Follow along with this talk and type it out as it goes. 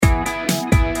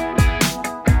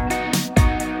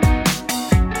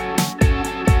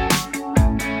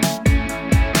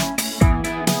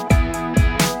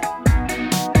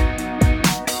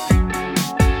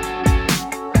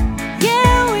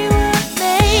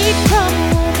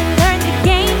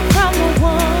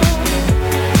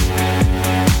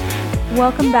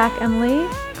Welcome back, Emily,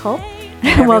 Culp.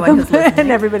 Welcome,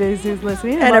 and everybody who's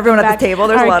listening. And everyone at the table.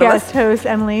 There's a lot of us. Our guest host,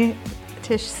 Emily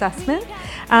Tisch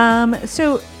Sussman.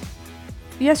 So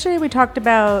yesterday we talked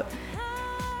about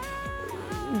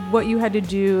what you had to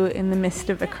do in the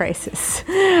midst of a crisis,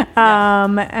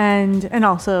 and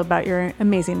also about your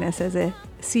amazingness as a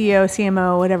CEO,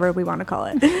 CMO, whatever we want to call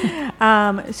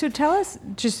it. So tell us,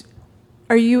 just,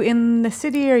 are you in the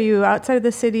city? Are you outside of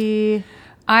the city?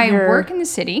 I work in the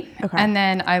city, okay, and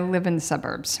then I live in the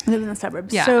suburbs. Live in the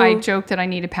suburbs. Yeah, so, I joke that I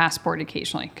need a passport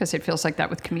occasionally because it feels like that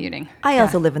with commuting. I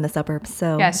also live in the suburbs,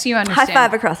 so yes, you understand. High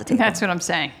five across the table. That's what I'm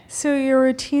saying. So your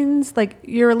routines, like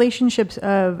your relationships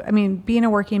of, I mean, being a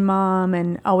working mom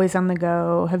and always on the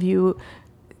go, have you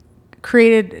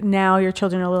created, now your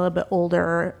children are a little bit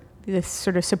older, this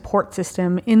sort of support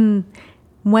system in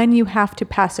when you have to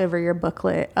pass over your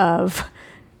booklet of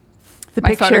the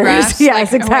my pictures? photographs?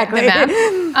 Yes, like, exactly. The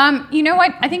map. You know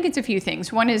what? I think it's a few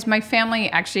things. One is my family,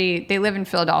 actually, they live in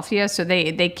Philadelphia, so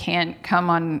they can't come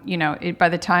on, by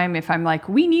the time if I'm like,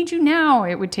 we need you now,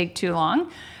 it would take too long.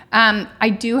 I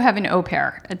do have an au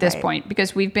pair at this point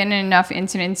because we've been in enough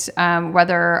incidents,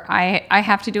 whether I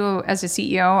have to do as a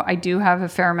CEO, I do have a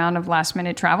fair amount of last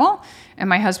minute travel, and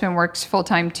my husband works full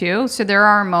time too. So there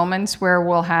are moments where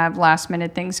we'll have last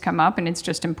minute things come up and it's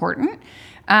just important.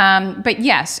 But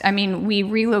yes, I mean, we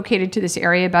relocated to this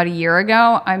area about a year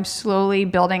ago. I'm slowly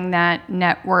building that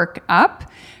network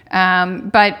up.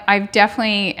 But I've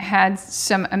definitely had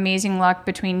some amazing luck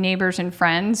between neighbors and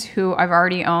friends who I've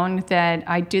already owned that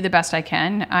I do the best I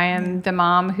can. I am the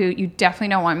mom who you definitely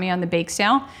don't want me on the bake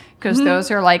sale because those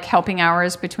are like helping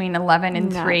hours between 11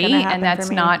 and 3, and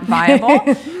that's not viable.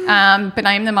 But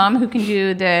I am the mom who can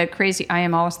do the crazy, I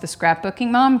am always the scrapbooking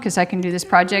mom because I can do this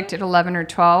project at 11 or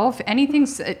 12.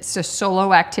 It's a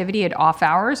solo activity at off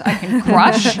hours, I can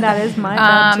crush. That is my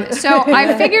job too. So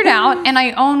I figured out, and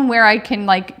I own where I can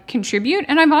contribute.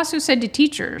 And I've also said to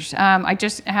teachers, I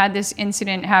just had this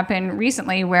incident happen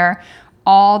recently where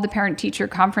all the parent-teacher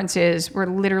conferences were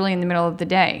literally in the middle of the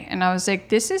day. And I was like,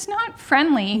 this is not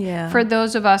friendly for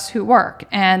those of us who work.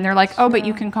 And they're like, but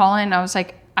you can call in. I was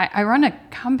like, I run a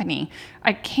company.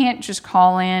 I can't just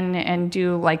call in and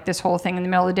do this whole thing in the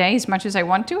middle of the day as much as I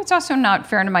want to. It's also not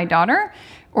fair to my daughter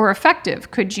or effective.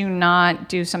 Could you not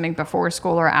do something before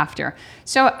school or after?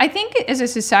 So I think as a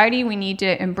society, we need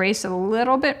to embrace a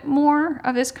little bit more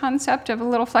of this concept of a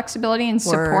little flexibility and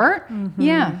support. Mm-hmm.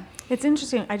 Yeah. It's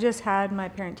interesting. I just had my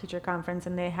parent-teacher conference,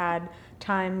 and they had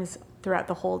times throughout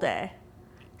the whole day.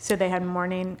 So they had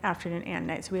morning, afternoon, and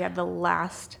night. So we had the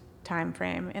last time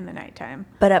frame in the nighttime.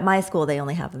 But at my school, they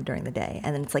only have them during the day.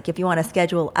 And then it's like, if you want to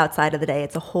schedule outside of the day,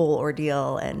 it's a whole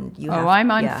ordeal. And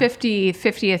I'm on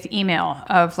 50th email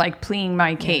of pleading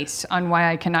my case on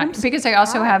why I cannot, because I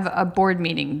also have a board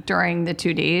meeting during the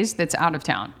 2 days that's out of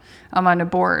town. I'm on a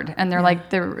board, and they're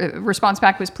like, the response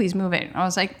back was, please move it. I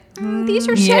was like, these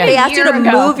are set They asked you to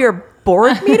move your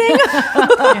board meeting?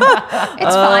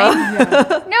 It's fine.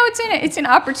 Yeah. No, it's an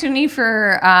opportunity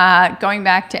for going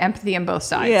back to empathy on both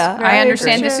sides. Yeah, I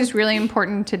understand this is really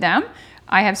important to them.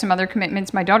 I have some other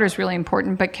commitments. My daughter's really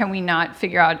important, but can we not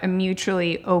figure out a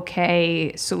mutually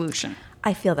okay solution?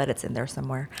 I feel that it's in there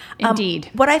somewhere. Indeed.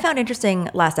 What I found interesting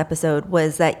last episode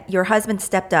was that your husband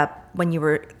stepped up when you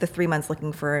were the 3 months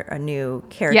looking for a new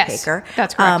caretaker. Yes,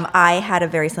 that's correct. I had a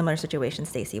very similar situation.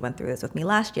 Stacy went through this with me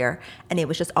last year, and it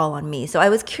was just all on me. So I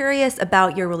was curious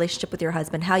about your relationship with your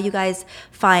husband, how you guys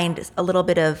find a little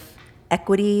bit of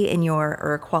equity in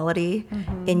or equality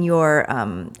in your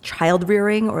child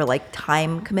rearing or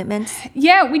time commitments?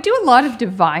 Yeah, we do a lot of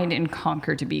divide and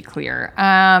conquer, to be clear.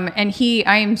 And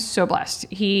I am so blessed.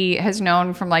 He has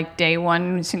known from day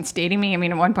one since dating me. I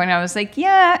mean, at one point I was like,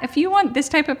 yeah, if you want this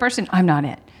type of person, I'm not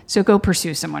it. So go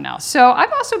pursue someone else. So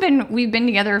we've been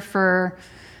together for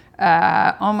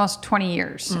almost 20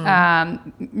 years.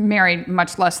 Married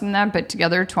much less than that, but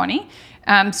together 20.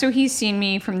 So he's seen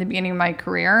me from the beginning of my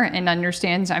career and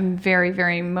understands I'm very,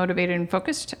 very motivated and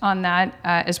focused on that,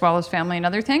 as well as family and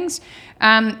other things.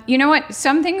 You know what?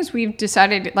 Some things we've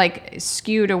decided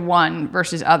skew to one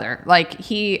versus other.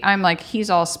 He's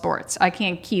all sports. I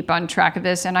can't keep on track of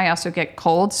this, and I also get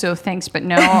cold. So thanks, but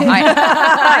no.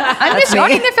 I'm just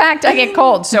owning the fact I get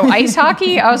cold. So ice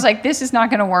hockey, I was like, this is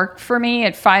not going to work for me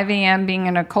at 5 a.m. being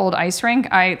in a cold ice rink.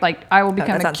 I will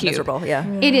become a cube. Miserable. Yeah.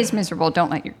 It is miserable.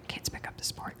 Don't let your kids pick up the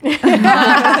sport.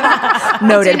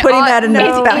 Noted. Putting that in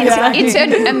notes back. It's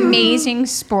an amazing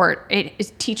sport.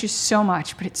 It teaches so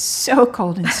much, but it's so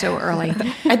cold and so early.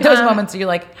 At those moments, you're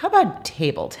like, how about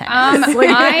table tennis?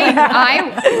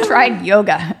 I tried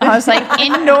yoga. I was like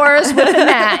indoors with a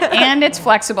mat, and it's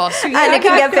flexible. So And it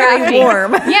can get very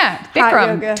warm. Yeah,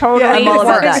 Bikram, totally. I'm all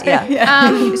about works. that,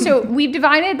 yeah. So we've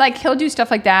divided, like, he'll do stuff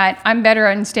like that. I'm better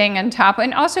on staying on top.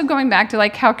 And also going back to,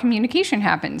 like, how communication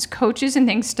happens. Coaches and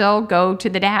things still go to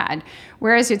the dad.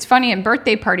 Whereas it's funny, in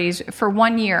birthday parties, for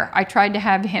 1 year, I tried to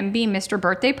have him be Mr.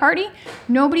 Birthday Party.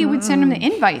 Nobody would send him the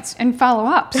invites and follow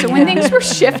up. So when things were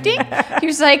shifting, he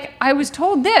was like, I was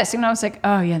told this. And I was like,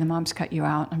 oh, yeah, the mom's cut you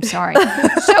out. I'm sorry.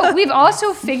 So we've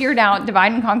also figured out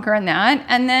divide and conquer on that.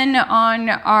 And then on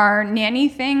our nanny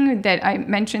thing that I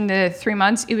mentioned, the 3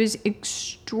 months, it was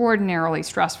extraordinarily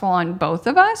stressful on both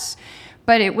of us.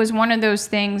 But it was one of those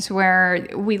things where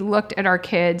we looked at our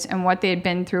kids and what they had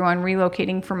been through on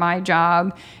relocating for my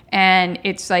job. And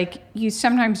it's like,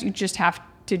 sometimes you just have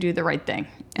to do the right thing.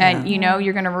 And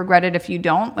you're going to regret it if you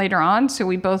don't later on. So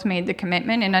we both made the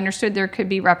commitment and understood there could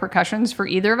be repercussions for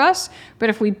either of us. But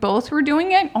if we both were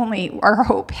doing it, only our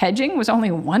hope hedging was only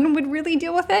one would really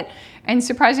deal with it. And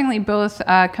surprisingly, both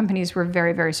companies were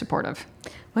very, very supportive.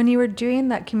 When you were doing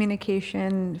that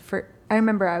communication I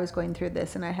remember I was going through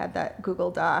this and I had that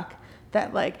Google Doc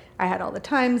that, like, I had all the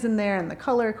times in there and the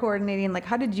color coordinating. Like,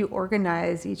 how did you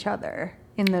organize each other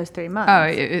in those 3 months? Oh,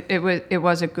 it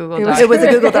was a Google Doc. It was a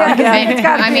Google Doc, yeah.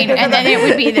 And then it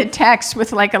would be the text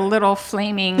with, like, a little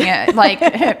flaming,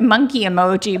 monkey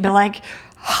emoji, but, like,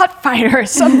 hot fire,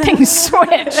 something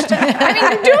switched. I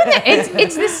mean, you're doing it.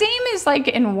 It's the same as, like,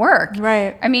 in work.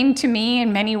 Right. I mean, to me,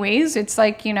 in many ways, it's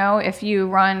like, if you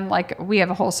run, like, we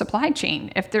have a whole supply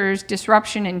chain. If there's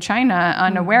disruption in China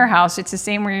on a warehouse, it's the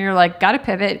same where you're like, got to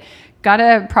pivot, got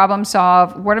to problem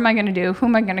solve. What am I going to do? Who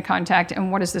am I going to contact?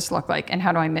 And what does this look like? And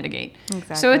how do I mitigate?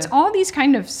 Exactly. So it's all these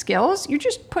kind of skills. You're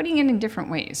just putting it in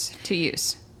different ways to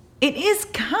use. It is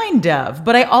kind of,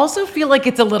 but I also feel like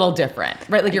it's a little different,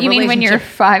 right? Like you mean when your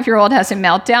 5-year-old has a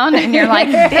meltdown and you're like,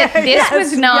 this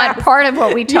was not part of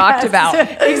what we talked about.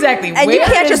 Exactly. And you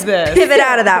can't just pivot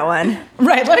out of that one.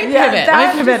 Right, let me pivot.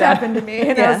 That just happened to me.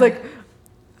 And I was like,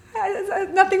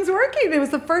 nothing's working. It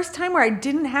was the first time where I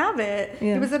didn't have it.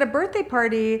 Yeah. It was at a birthday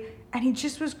party and he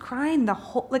just was crying the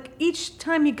whole, like, each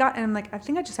time he got, and I'm like, I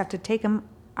think I just have to take him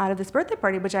out of this birthday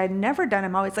party, which I had never done.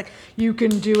 I'm always like, you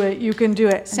can do it, you can do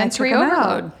it. Sensory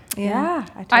overload. Yeah.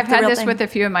 I've had this with a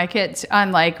few of my kids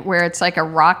on, like, where it's like a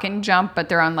rock and jump, but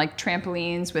they're on, like,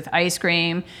 trampolines with ice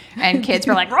cream, and kids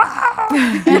were like,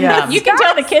 yeah. You can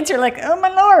tell the kids are like, oh my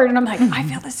Lord. And I'm like, I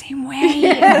feel the same way.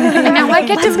 And now I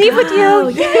get to leave with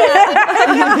you.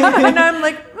 And I'm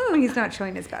like, he's not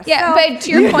showing his best. Yeah, but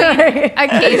to your point,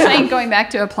 occasionally going back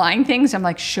to applying things, I'm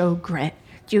like, show grit.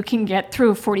 You can get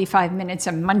through 45 minutes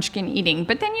of munchkin eating,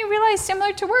 but then you realize,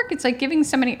 similar to work, it's like giving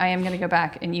somebody, I am going to go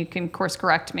back and you can course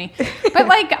correct me. But,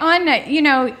 like, on,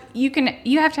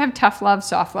 you have to have tough love,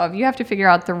 soft love. You have to figure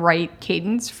out the right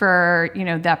cadence for,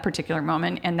 that particular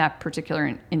moment and that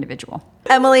particular individual.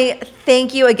 Emily,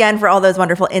 thank you again for all those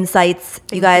wonderful insights.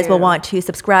 You guys will want to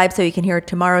subscribe so you can hear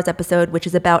tomorrow's episode, which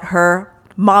is about her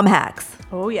mom hacks.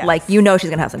 Oh, yes. Like, she's going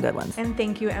to have some good ones. And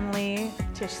thank you, Emily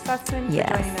Tisch Sussman, for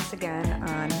joining us again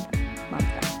on Mom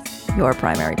Facts. Your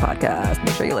primary podcast.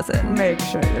 Make sure you listen. Make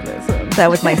sure you listen. That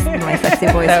was my sexy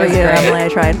voice for you, Emily. I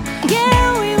tried.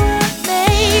 Yeah, we were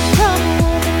made from